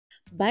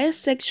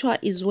Bisexual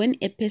is when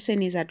a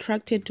person is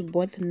attracted to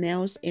both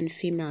males and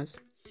females.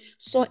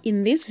 So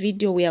in this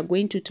video, we are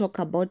going to talk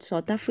about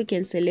South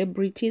African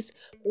celebrities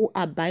who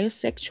are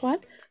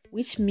bisexual,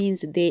 which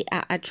means they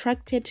are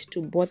attracted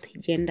to both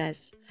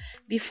genders.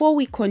 Before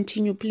we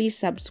continue, please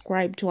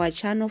subscribe to our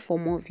channel for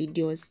more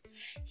videos.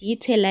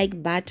 Hit a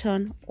like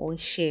button or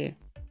share.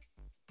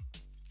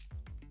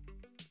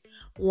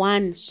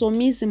 1.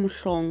 Somizi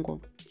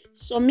Mhlongo.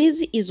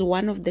 Somizi is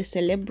one of the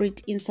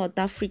celebrities in South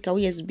Africa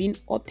who has been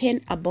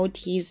open about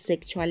his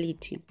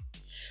sexuality.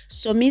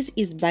 Somizi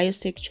is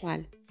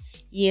bisexual.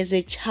 He has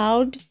a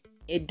child,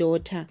 a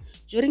daughter.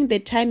 During the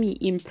time he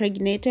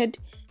impregnated,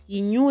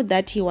 he knew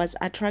that he was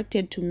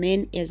attracted to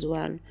men as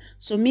well.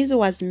 Somizi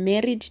was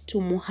married to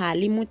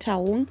Mohali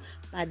Mutaung,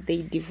 but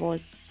they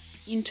divorced.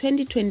 In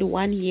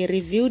 2021, he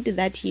revealed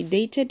that he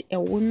dated a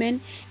woman,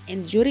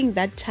 and during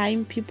that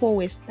time, people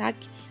were stuck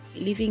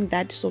believing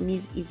that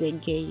Somizi is a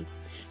gay.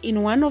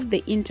 In one of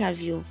the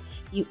interviews,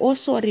 he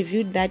also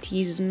revealed that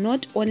he is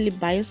not only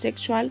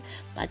bisexual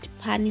but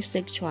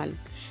pansexual.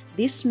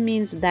 This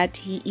means that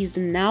he is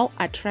now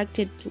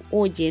attracted to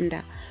all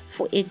gender.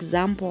 For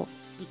example,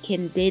 he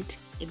can date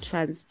a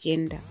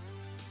transgender.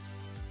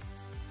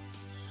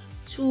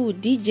 2.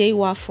 DJ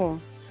Waffle.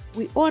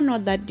 We all know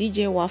that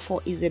DJ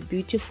Waffle is a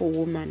beautiful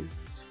woman.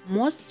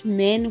 Most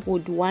men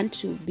would want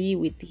to be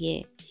with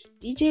her.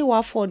 DJ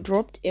Waffle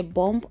dropped a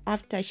bomb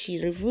after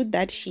she revealed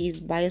that she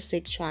is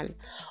bisexual.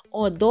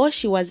 Although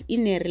she was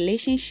in a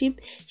relationship,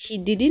 she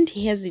didn't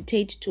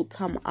hesitate to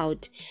come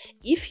out.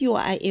 If you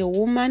are a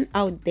woman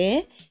out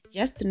there,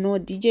 just know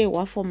DJ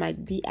Waffle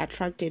might be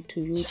attracted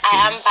to you too.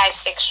 I am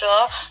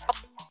bisexual.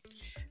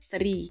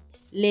 3.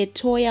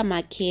 Letoya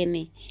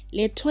Makene.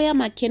 Letoya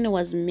Makene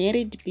was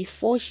married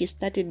before she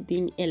started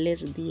being a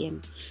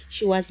lesbian.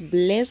 She was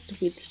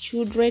blessed with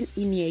children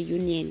in her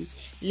union.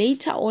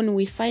 Later on,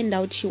 we find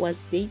out she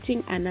was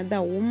dating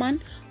another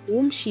woman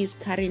whom she is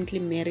currently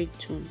married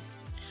to.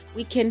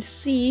 We can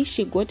see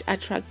she got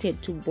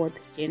attracted to both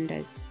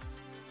genders.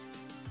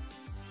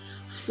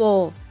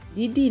 4.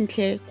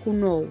 Didinhle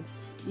Kuno.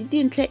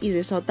 Didinhle is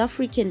a South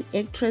African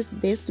actress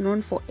best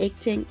known for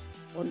acting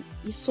on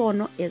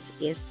Isono as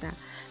Esther.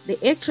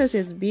 The actress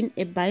has been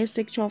a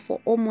bisexual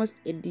for almost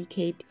a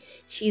decade.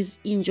 She is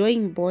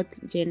enjoying both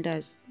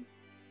genders.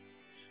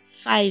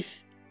 5.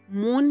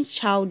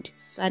 Moonchild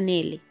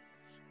Sanele.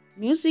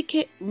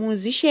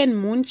 Musician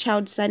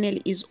Moonchild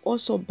Sanele is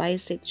also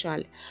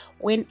bisexual.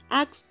 When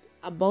asked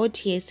about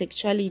her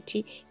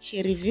sexuality,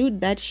 she revealed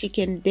that she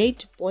can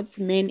date both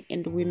men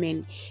and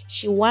women.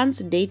 She once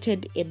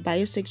dated a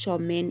bisexual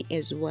man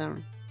as well.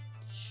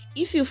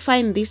 If you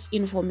find this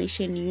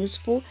information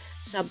useful,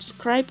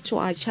 subscribe to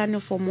our channel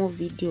for more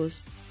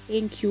videos.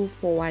 Thank you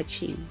for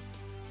watching.